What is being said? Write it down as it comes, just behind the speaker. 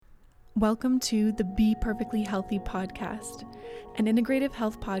Welcome to the Be Perfectly Healthy podcast, an integrative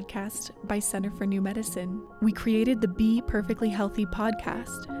health podcast by Center for New Medicine. We created the Be Perfectly Healthy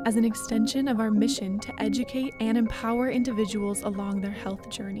podcast as an extension of our mission to educate and empower individuals along their health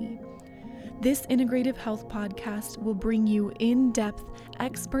journey. This integrative health podcast will bring you in-depth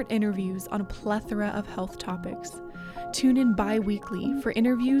expert interviews on a plethora of health topics. Tune in bi-weekly for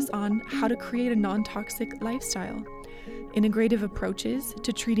interviews on how to create a non-toxic lifestyle, integrative approaches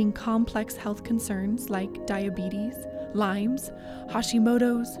to treating complex health concerns like diabetes, Lyme's,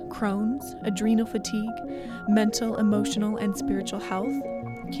 Hashimoto's, Crohn's, adrenal fatigue, mental, emotional, and spiritual health,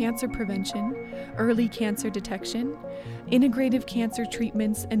 cancer prevention, early cancer detection, integrative cancer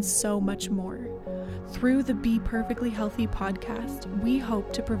treatments, and so much more. Through the Be Perfectly Healthy podcast, we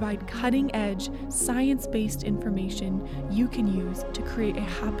hope to provide cutting-edge, science-based information you can use to create a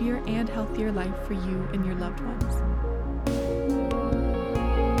happier and healthier life for you and your loved ones.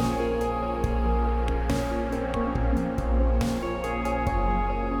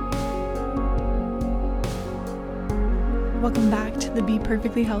 Welcome back to the Be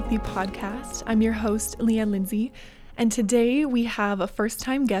Perfectly Healthy podcast. I'm your host, Leanne Lindsay, and today we have a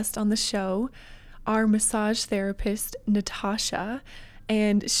first-time guest on the show, our massage therapist, Natasha,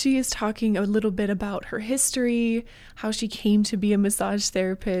 and she is talking a little bit about her history, how she came to be a massage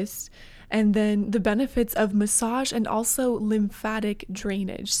therapist, and then the benefits of massage and also lymphatic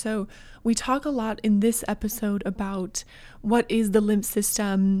drainage. So we talk a lot in this episode about what is the lymph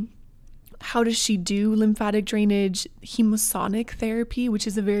system, how does she do lymphatic drainage, hemosonic therapy, which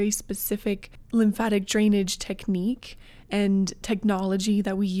is a very specific lymphatic drainage technique and technology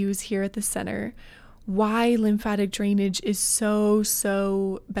that we use here at the center, why lymphatic drainage is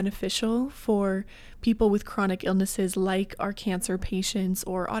so beneficial for people with chronic illnesses like our cancer patients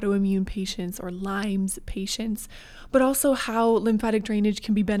or autoimmune patients or Lyme's patients, but also how lymphatic drainage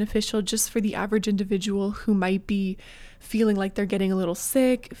can be beneficial just for the average individual who might be feeling like they're getting a little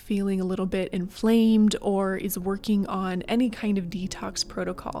sick, feeling a little bit inflamed, or is working on any kind of detox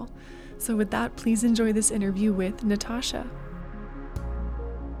protocol. So with that, please enjoy this interview with Natasha.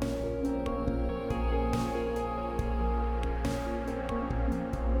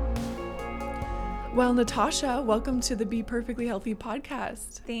 Well, Natasha, welcome to the Be Perfectly Healthy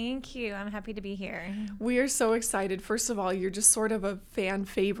podcast. Thank you. I'm happy to be here. We are so excited. First of all, you're just sort of a fan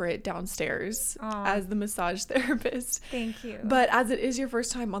favorite downstairs as the massage therapist. Thank you. But as it is your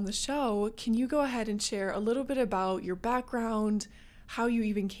first time on the show, can you go ahead and share a little bit about your background, how you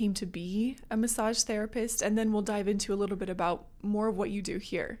even came to be a massage therapist, and then we'll dive into a little bit about more of what you do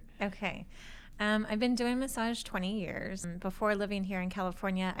here. Okay. I've been doing massage 20 years. Before living here in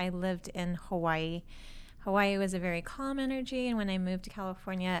California, I lived in Hawaii. Hawaii was a very calm energy, and when I moved to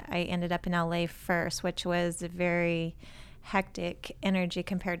California, I ended up in LA first, which was a very hectic energy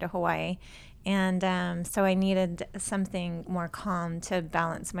compared to Hawaii. And so I needed something more calm to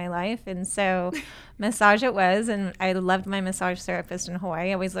balance my life. And so massage it was, and I loved my massage therapist in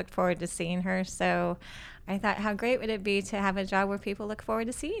Hawaii. I always looked forward to seeing her. So I thought, how great would it be to have a job where people look forward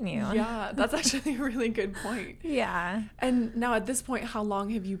to seeing you? Yeah, that's actually a really good point. Yeah. And now at this point, how long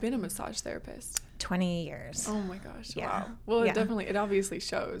have you been a massage therapist? 20 years. Oh my gosh. Yeah. Wow. Well, Yeah. it obviously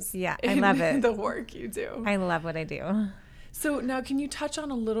shows. Yeah, I love it. The work you do. I love what I do. So now can you touch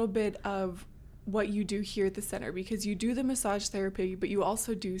on a little bit of what you do here at the center? Because you do the massage therapy, but you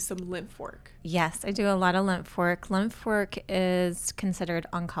also do some lymph work. Yes, I do a lot of lymph work. Lymph work is considered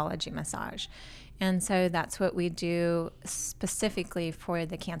oncology massage. And so that's what we do specifically for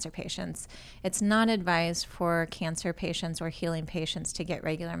the cancer patients. It's not advised for cancer patients or healing patients to get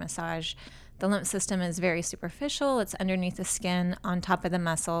regular massage. The lymph system is very superficial. It's underneath the skin, on top of the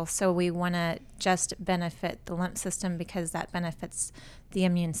muscle. So we want to just benefit the lymph system because that benefits the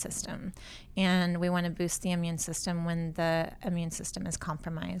immune system. And we want to boost the immune system when the immune system is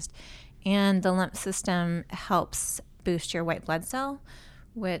compromised. And the lymph system helps boost your white blood cell,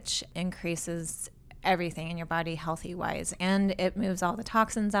 which increases everything in your body healthy-wise. And it moves all the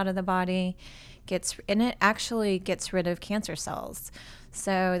toxins out of the body, and it actually gets rid of cancer cells.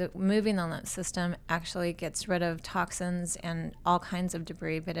 So moving the lymph system actually gets rid of toxins and all kinds of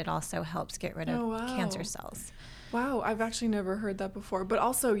debris, but it also helps get rid of cancer cells. Wow, I've actually never heard that before. But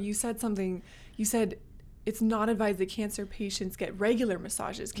also you said it's not advised that cancer patients get regular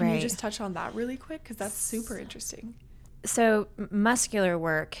massages. Can you just touch on that really quick? Because that's super interesting. So muscular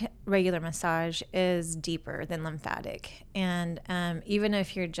work, regular massage, is deeper than lymphatic. And even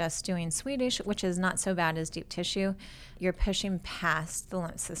if you're just doing Swedish, which is not so bad as deep tissue, you're pushing past the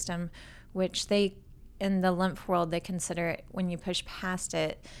lymph system, which they in the lymph world, they consider it, when you push past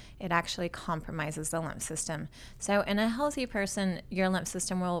it, it actually compromises the lymph system. So in a healthy person, your lymph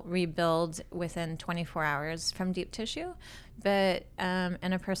system will rebuild within 24 hours from deep tissue. But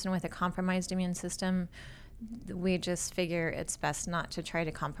in a person with a compromised immune system, we just figure it's best not to try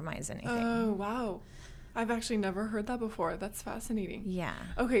to compromise anything. Oh, wow. I've actually never heard that before. That's fascinating. Yeah.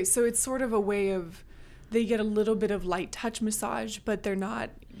 Okay, so it's sort of a way of, they get a little bit of light touch massage, but they're not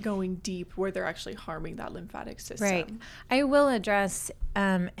going deep where they're actually harming that lymphatic system. Right. I will address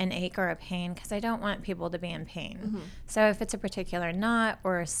an ache or a pain because I don't want people to be in pain. Mm-hmm. So if it's a particular knot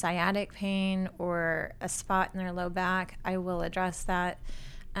or sciatic pain or a spot in their low back, I will address that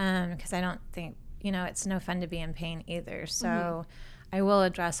because I don't think, it's no fun to be in pain either. So I will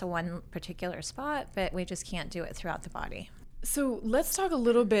address one particular spot, but we just can't do it throughout the body. So let's talk a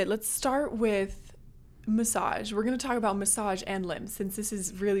little bit. Let's start with massage. We're going to talk about massage and limbs since this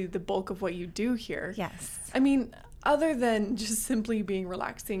is really the bulk of what you do here. Yes. I mean, other than just simply being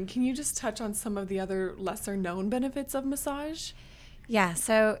relaxing, can you just touch on some of the other lesser known benefits of massage? Yeah,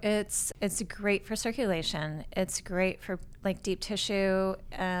 so it's great for circulation. It's great for like deep tissue.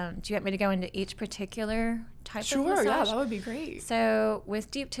 Do you want me to go into each particular type of massage? Sure, yeah, that would be great. So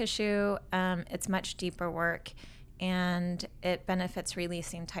with deep tissue, it's much deeper work, and it benefits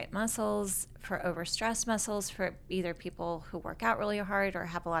releasing tight muscles, for overstressed muscles, for either people who work out really hard or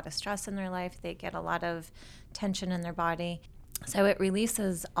have a lot of stress in their life. They get a lot of tension in their body. So it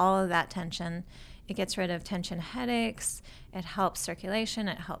releases all of that tension. It gets rid of tension headaches. It helps circulation.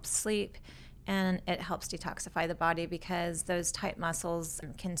 It helps sleep. And it helps detoxify the body because those tight muscles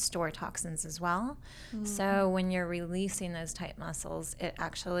can store toxins as well. Mm-hmm. So when you're releasing those tight muscles, it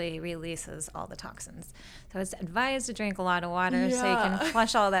actually releases all the toxins. So it's advised to drink a lot of water so you can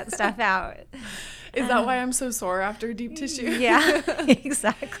flush all that stuff out. Is that why I'm so sore after deep tissue? Yeah,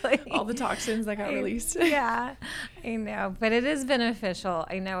 exactly. All the toxins that got released. Yeah, I know. But it is beneficial.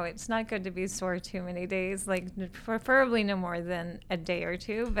 I know it's not good to be sore too many days, like preferably no more than a day or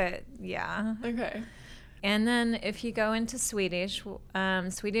two, but yeah. Okay. And then if you go into Swedish,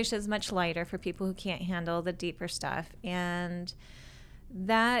 Swedish is much lighter for people who can't handle the deeper stuff. And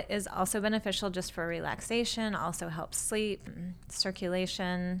that is also beneficial just for relaxation, also helps sleep,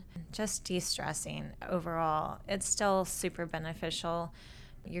 circulation, just de-stressing overall. It's still super beneficial.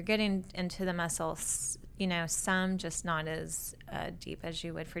 You're getting into the muscles, some just not as deep as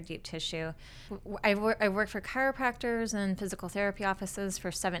you would for deep tissue. I worked for chiropractors and physical therapy offices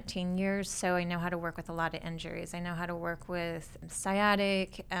for 17 years, so I know how to work with a lot of injuries. I know how to work with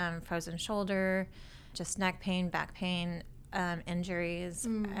sciatic, frozen shoulder, just neck pain, back pain, injuries.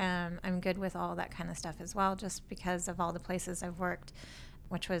 I'm good with all that kind of stuff as well, just because of all the places I've worked,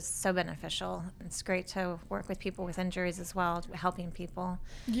 which was so beneficial. It's great to work with people with injuries as well, helping people.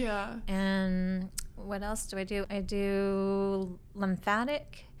 Yeah. And what else do? I do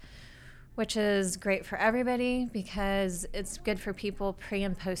lymphatic, which is great for everybody because it's good for people pre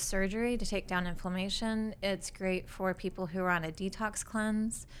and post surgery to take down inflammation. It's great for people who are on a detox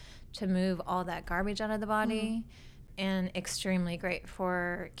cleanse to move all that garbage out of the body. And extremely great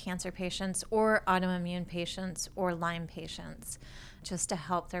for cancer patients or autoimmune patients or Lyme patients, just to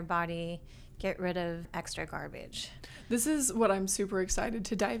help their body get rid of extra garbage. This is what I'm super excited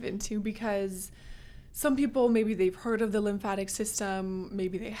to dive into because some people, maybe they've heard of the lymphatic system,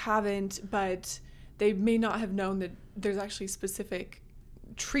 maybe they haven't, but they may not have known that there's actually specific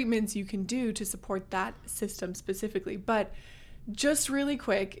treatments you can do to support that system specifically. But just really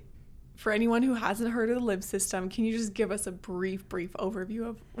quick, for anyone who hasn't heard of the lymph system, can you just give us a brief overview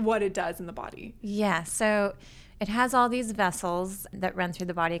of what it does in the body? Yeah, so it has all these vessels that run through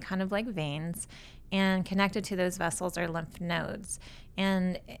the body, kind of like veins, and connected to those vessels are lymph nodes.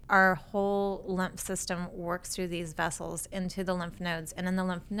 And our whole lymph system works through these vessels into the lymph nodes. And in the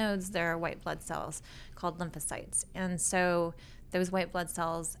lymph nodes, there are white blood cells called lymphocytes. And so those white blood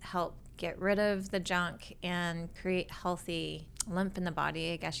cells help get rid of the junk and create healthy lymph in the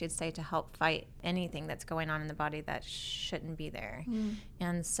body, I guess you'd say, to help fight anything that's going on in the body that shouldn't be there.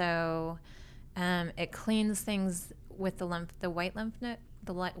 And so it cleans things with the white lymph node,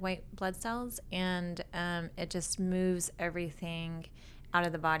 the white blood cells, and it just moves everything out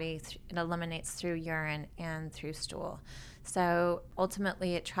of the body. It eliminates through urine and through stool. So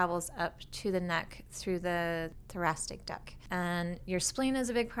ultimately it travels up to the neck through the thoracic duct. And your spleen is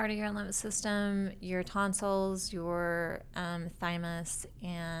a big part of your lymph system, your tonsils, your thymus,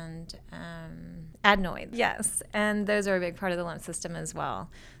 and adenoids. Yes, and those are a big part of the lymph system as well.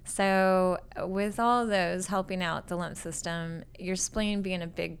 So with all those helping out the lymph system, your spleen being a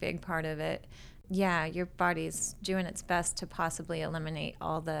big part of it, yeah, your body's doing its best to possibly eliminate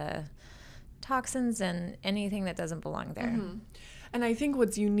all the toxins and anything that doesn't belong there. And I think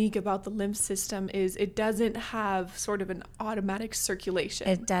what's unique about the lymph system is it doesn't have sort of an automatic circulation.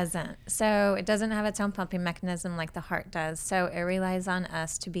 It doesn't. So it doesn't have its own pumping mechanism like the heart does. So it relies on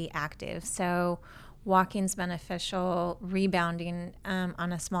us to be active. So walking's beneficial. Rebounding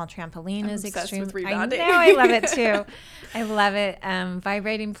on a small trampoline is extreme. With rebounding. I know, I love it too. I love it.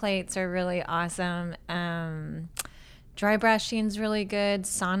 Vibrating plates are really awesome. Dry brushing's really good.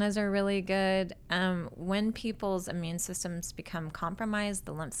 Saunas are really good. When people's immune systems become compromised,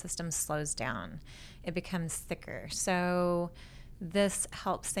 the lymph system slows down. It becomes thicker. So this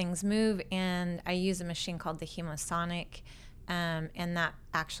helps things move. And I use a machine called the Hemosonic, and that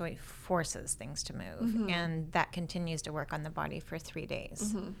actually forces things to move. And that continues to work on the body for 3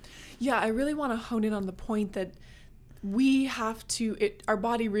 days. Yeah, I really want to hone in on the point that we have to, our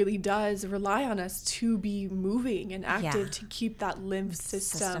body really does rely on us to be moving and active to keep that lymph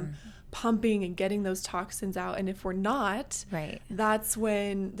system pumping and getting those toxins out. And if we're not, that's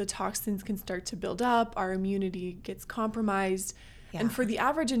when the toxins can start to build up, our immunity gets compromised. And for the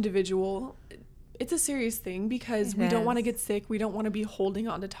average individual, it's a serious thing because we don't want to get sick. We don't want to be holding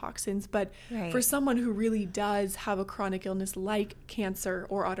on to toxins. But for someone who really does have a chronic illness like cancer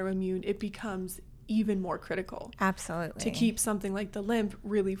or autoimmune, it becomes even more critical. Absolutely. To keep something like the lymph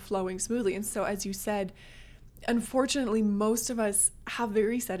really flowing smoothly. And so, as you said, unfortunately, most of us have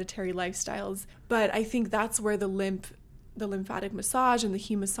very sedentary lifestyles, but I think that's where the lymphatic massage and the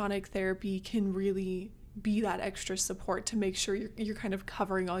Hemosonic therapy can really be that extra support to make sure you're kind of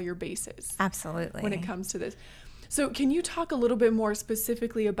covering all your bases. Absolutely. When it comes to this. So can you talk a little bit more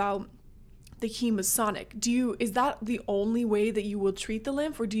specifically about the Hemosonic? Is that the only way that you will treat the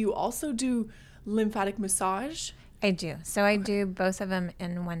lymph, or do you also do lymphatic massage? I do. So I do both of them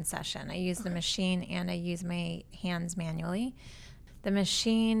in one session. I use the machine and I use my hands manually. The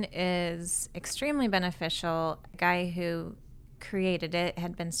machine is extremely beneficial. A guy who created it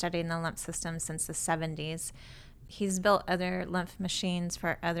had been studying the lymph system since the 70s. He's built other lymph machines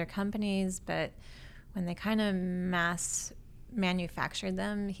for other companies, but when they kind of mass manufactured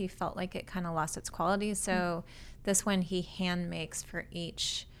them, he felt like it kind of lost its quality. So this one he hand makes for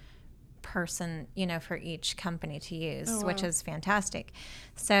each person, for each company to use, which is fantastic.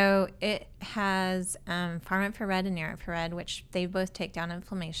 So it has far infrared and near infrared, which they both take down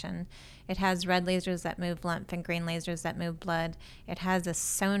inflammation. It has red lasers that move lymph and green lasers that move blood. It has a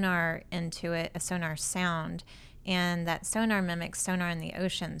sonar into it, a sonar sound, and that sonar mimics sonar in the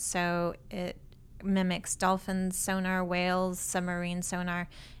ocean. So it mimics dolphins sonar, whales, submarine sonar.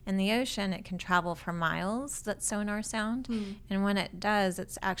 In the ocean, it can travel for miles, that sonar sound. And when it does,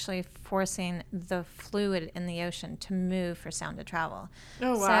 it's actually forcing the fluid in the ocean to move for sound to travel.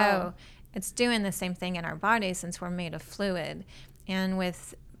 Oh, wow. So it's doing the same thing in our body since we're made of fluid. And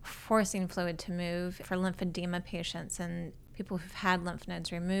with forcing fluid to move for lymphedema patients and people who've had lymph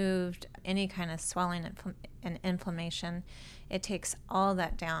nodes removed, any kind of swelling and inflammation, it takes all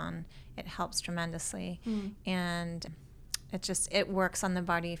that down. It helps tremendously. And it works on the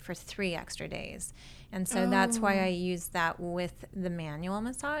body for 3 extra days. And so that's why I use that with the manual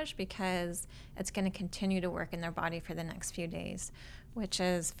massage, because it's going to continue to work in their body for the next few days, which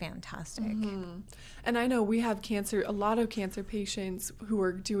is fantastic. And I know we have a lot of cancer patients who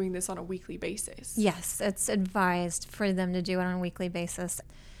are doing this on a weekly basis. Yes, it's advised for them to do it on a weekly basis.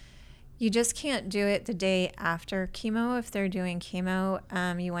 You just can't do it the day after chemo. If they're doing chemo,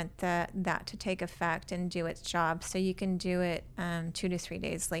 you want that to take effect and do its job. So you can do it 2 to 3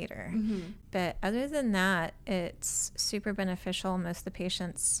 days later. But other than that, it's super beneficial. Most of the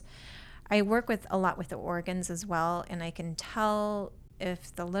patients, I work a lot with the organs as well, and I can tell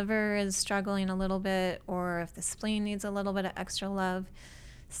if the liver is struggling a little bit or if the spleen needs a little bit of extra love.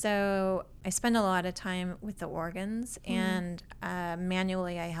 So I spend a lot of time with the organs, and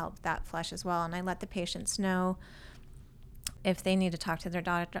manually I help that flesh as well. And I let the patients know if they need to talk to their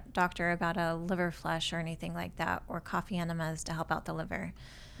doctor about a liver flush or anything like that, or coffee enemas to help out the liver.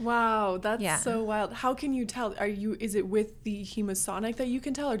 Wow, that's so wild. How can you tell? Is it with the Hemosonic that you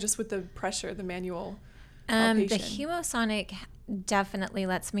can tell, or just with the pressure, the manual palpation? The Hemosonic definitely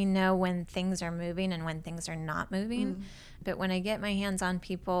lets me know when things are moving and when things are not moving. But when I get my hands on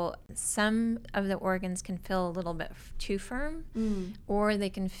people, some of the organs can feel a little bit too firm, or they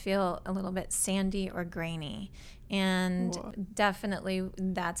can feel a little bit sandy or grainy. And definitely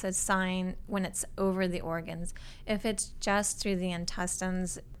that's a sign when it's over the organs. If it's just through the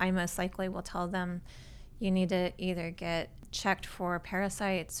intestines, I most likely will tell them you need to either get checked for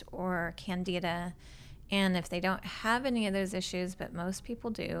parasites or candida. And if they don't have any of those issues, but most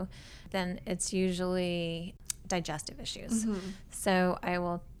people do, then it's usually digestive issues. So I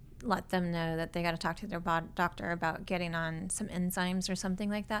will let them know that they got to talk to their doctor about getting on some enzymes or something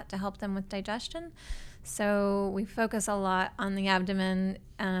like that to help them with digestion. So we focus a lot on the abdomen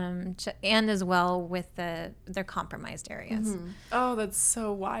and as well with their compromised areas. Mm-hmm. Oh, that's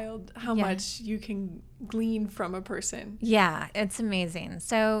so wild how much you can glean from a person. Yeah, it's amazing.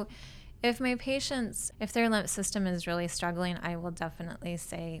 So if my patients, if their lymph system is really struggling, I will definitely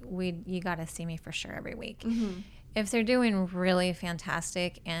say, you got to see me for sure every week. Mm-hmm. If they're doing really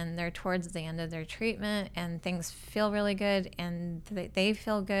fantastic and they're towards the end of their treatment and things feel really good and they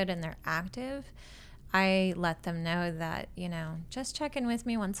feel good and they're active, I let them know that, just check in with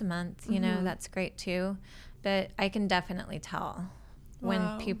me once a month. That's great too. But I can definitely tell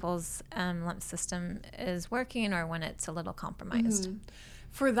when people's lymph system is working or when it's a little compromised. Mm-hmm.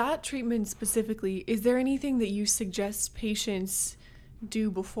 For that treatment specifically, is there anything that you suggest patients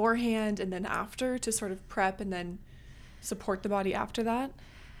do beforehand and then after to sort of prep and then support the body after that?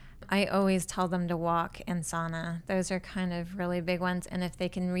 I always tell them to walk and sauna. Those are kind of really big ones. And if they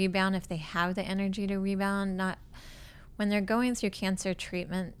can rebound, if they have the energy to rebound, when they're going through cancer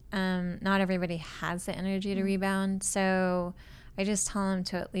treatment, not everybody has the energy to rebound. So I just tell them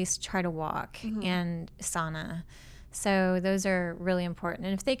to at least try to walk and sauna. So those are really important.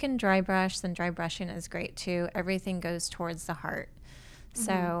 And if they can dry brush, then dry brushing is great too. Everything goes towards the heart.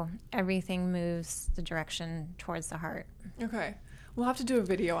 So everything moves the direction towards the heart. Okay. We'll have to do a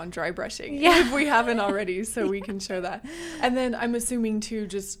video on dry brushing if we haven't already, so we can show that. And then I'm assuming too,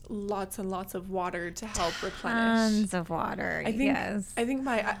 just lots and lots of water to help replenish. Tons of water. I think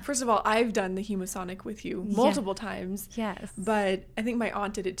first of all, I've done the Hemosonic with you multiple times. Yes. But I think my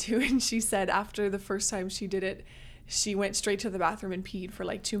aunt did it too, and she said after the first time she did it, she went straight to the bathroom and peed for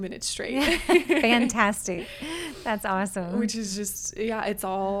like 2 minutes straight. Fantastic. That's awesome. Which is just, it's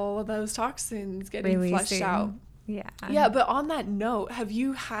all of those toxins getting flushed out. Yeah. Yeah, but on that note, have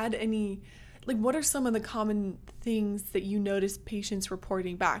you had any, what are some of the common things that you notice patients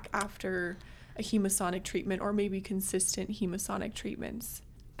reporting back after a Hemosonic treatment or maybe consistent Hemosonic treatments?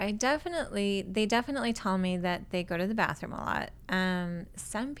 They definitely tell me that they go to the bathroom a lot.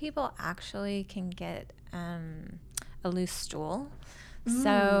 Some people actually can get a loose stool.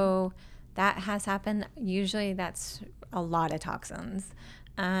 So that has happened. Usually that's a lot of toxins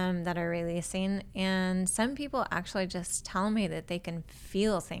that are releasing. And some people actually just tell me that they can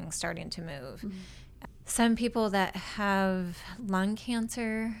feel things starting to move. Some people that have lung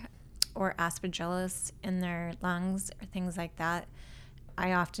cancer or aspergillus in their lungs or things like that,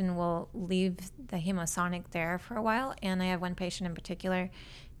 I often will leave the Hemosonic there for a while. And I have one patient in particular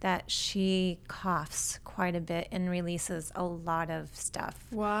that she coughs quite a bit and releases a lot of stuff.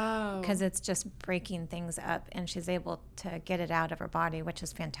 Wow. Because it's just breaking things up and she's able to get it out of her body, which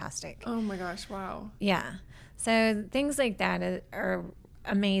is fantastic. Oh my gosh, wow. Yeah. So things like that are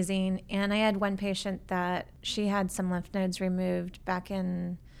amazing. And I had one patient that she had some lymph nodes removed back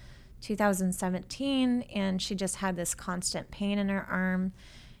in 2017, and she just had this constant pain in her arm.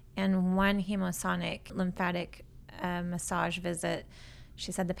 And one Hemosonic lymphatic massage visit,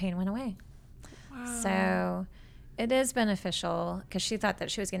 she said the pain went away. Wow. So it is beneficial because she thought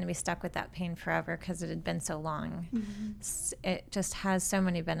that she was going to be stuck with that pain forever because it had been so long. It just has so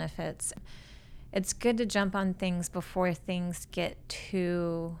many benefits. It's good to jump on things before things get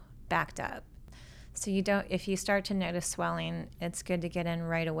too backed up. So if you start to notice swelling, it's good to get in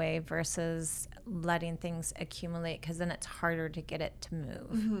right away versus letting things accumulate because then it's harder to get it to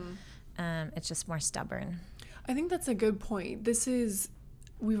move. It's just more stubborn. I think that's a good point.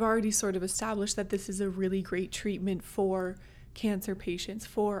 We've already sort of established that this is a really great treatment for cancer patients,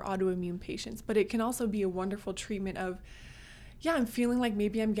 for autoimmune patients, but it can also be a wonderful treatment of, I'm feeling like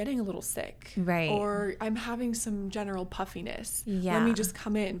maybe I'm getting a little sick. Right. Or I'm having some general puffiness. Yeah. Let me just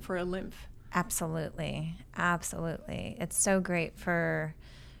come in for a lymph. Absolutely. It's so great for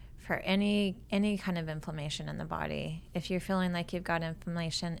any kind of inflammation in the body. If you're feeling like you've got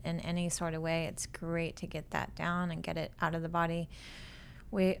inflammation in any sort of way, it's great to get that down and get it out of the body.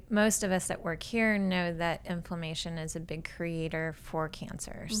 Most of us that work here know that inflammation is a big creator for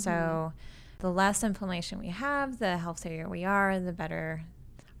cancer. So the less inflammation we have, the healthier we are, the better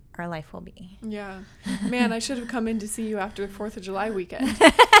our life will be. Yeah. Man, I should have come in to see you after the 4th of July weekend.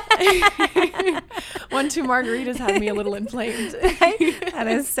 1-2 margaritas had me a little inflamed. That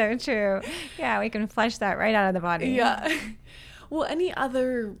is so true. Yeah, we can flush that right out of the body. Yeah. Well, any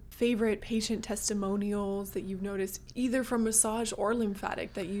other favorite patient testimonials that you've noticed, either from massage or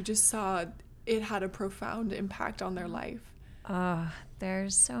lymphatic, that you just saw it had a profound impact on their life? Oh,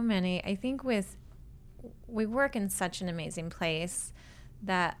 there's so many. I think we work in such an amazing place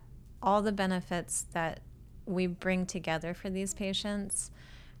that all the benefits that we bring together for these patients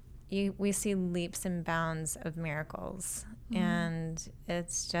we see leaps and bounds of miracles, and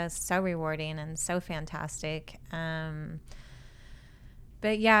it's just so rewarding and so fantastic.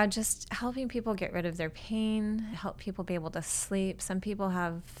 But yeah, just helping people get rid of their pain, help people be able to sleep. Some people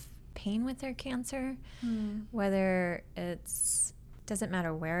have pain with their cancer, whether doesn't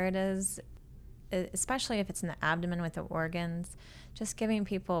matter where it is, especially if it's in the abdomen with the organs, just giving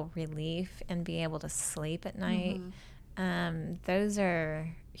people relief and be able to sleep at night. Those are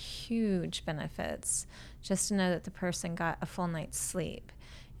huge benefits, just to know that the person got a full night's sleep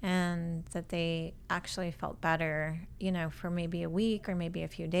and that they actually felt better, for maybe a week or maybe a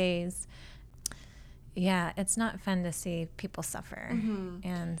few days. Yeah, it's not fun to see people suffer.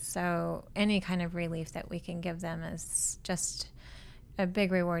 And so any kind of relief that we can give them is just a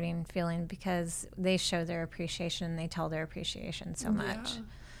big rewarding feeling, because they show their appreciation, they tell their appreciation so much.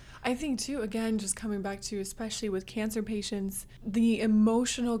 I think too, again, just coming back to, especially with cancer patients, the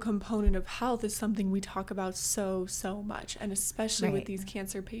emotional component of health is something we talk about so much. And especially with these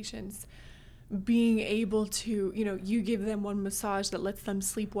cancer patients, being able to, you give them one massage that lets them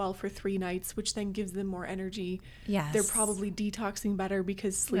sleep well for 3 nights, which then gives them more energy. Yes. They're probably detoxing better,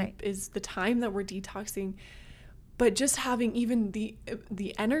 because sleep is the time that we're detoxing. But just having even the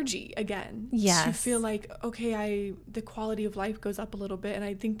energy again, to feel like, okay, the quality of life goes up a little bit. And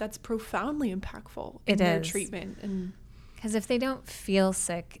I think that's profoundly impactful in their treatment. And because if they don't feel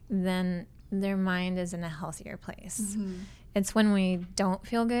sick, then their mind is in a healthier place. It's when we don't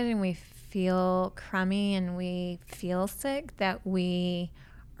feel good and we feel crummy and we feel sick that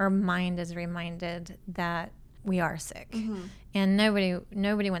our mind is reminded that we are sick. And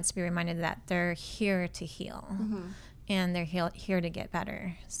nobody wants to be reminded that they're here to heal, and they're here to get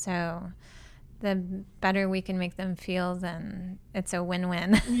better. So the better we can make them feel, then it's a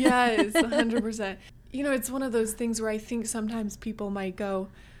win-win. Yes, 100%. It's one of those things where I think sometimes people might go,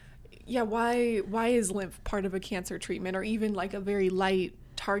 yeah, why is lymph part of a cancer treatment, or even like a very light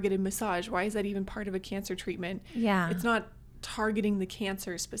targeted massage? Why is that even part of a cancer treatment? Yeah. It's not targeting the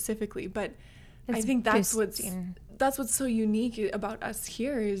cancer specifically, but I think that's what's so unique about us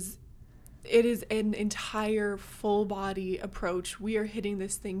here is it is an entire full body approach. We are hitting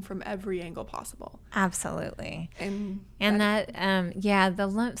this thing from every angle possible. Absolutely. And the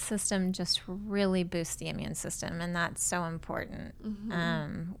lymph system just really boosts the immune system, and that's so important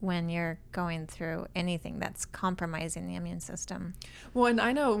when you're going through anything that's compromising the immune system. Well, and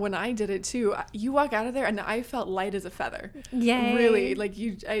I know when I did it too, you walk out of there and I felt light as a feather. Yay. Really,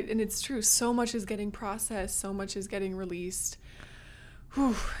 and it's true. So much is getting processed. So much is getting released.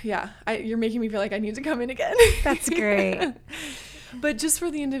 Whew, yeah, you're making me feel like I need to come in again. That's great. But just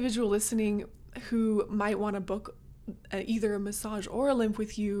for the individual listening who might want to book either a massage or a lymph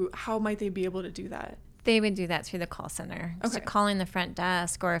with you, how might they be able to do that? They would do that through the call center. Okay. So calling the front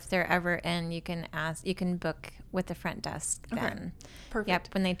desk, or if they're ever in, you can book with the front desk then. Okay. Perfect. Yep,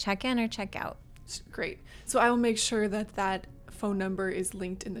 when they check in or check out. Great. So I will make sure that phone number is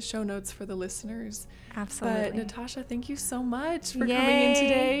linked in the show notes for the listeners. Absolutely. But Natasha, thank you so much for coming in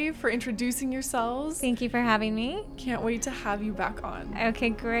today, for introducing yourselves. Thank you for having me. Can't wait to have you back on. Okay,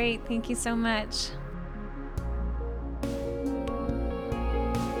 great. Thank you so much.